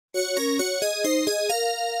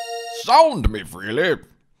SoundMeFreely.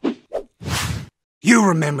 You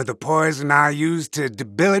remember the poison I used to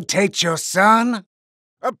debilitate your son?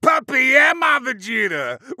 A puppy, yeah, my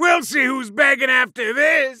Vegeta. We'll see who's begging after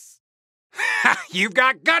this. You've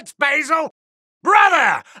got guts, Basil.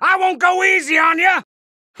 Brother, I won't go easy on you.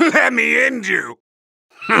 Let me end you.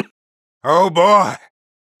 Oh, boy.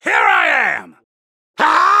 Here I am.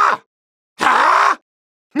 Ha! Ha!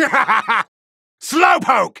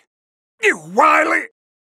 Slowpoke! You wily!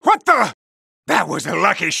 What the? That was a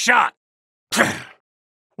lucky shot.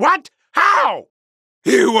 What? How?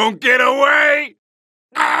 You won't get away!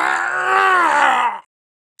 Ah!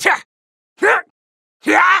 Tja!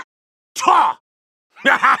 Yeah! Ta!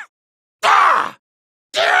 Ah! Ah!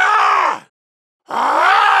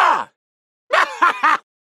 Ah!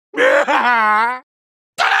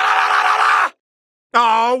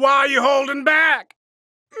 Oh, why are you holding back?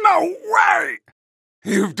 No way!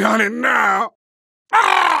 You've done it now.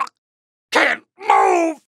 Ah! Can't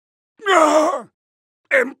move! Ah!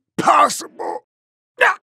 Impossible!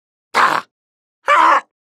 Ah! Ah! Ah!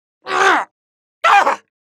 Ah! Ah! Ah!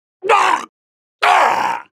 Ah!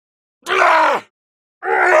 Ah!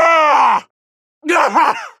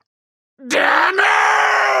 Ah! Damn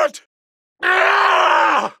it!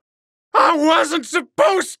 Ah! I wasn't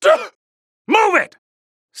supposed to... Move it!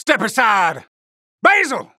 Step aside!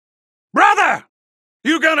 Basil! Brother!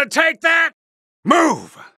 You gonna take that?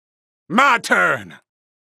 Move! My turn!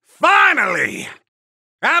 Finally!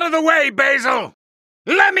 Out of the way, Basil!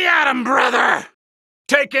 Let me at him, brother!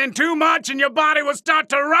 Take in too much and your body will start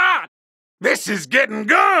to rot! This is getting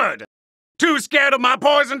good! Too scared of my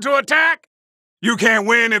poison to attack? You can't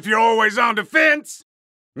win if you're always on defense!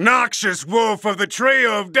 Noxious wolf of the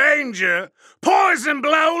trio of danger, poison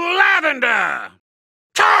blow Lavender!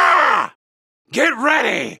 Ka! Get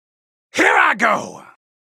ready! Here I go!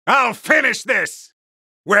 I'll finish this!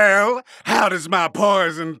 Well, how does my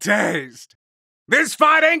poison taste? This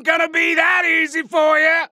fight ain't gonna be that easy for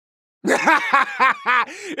you!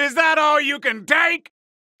 Is that all you can take?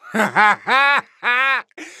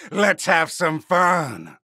 Let's have some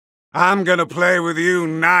fun. I'm gonna play with you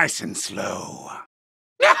nice and slow.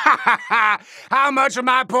 How much of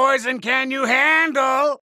my poison can you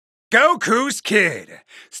handle? Goku's kid.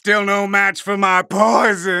 Still no match for my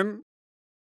poison.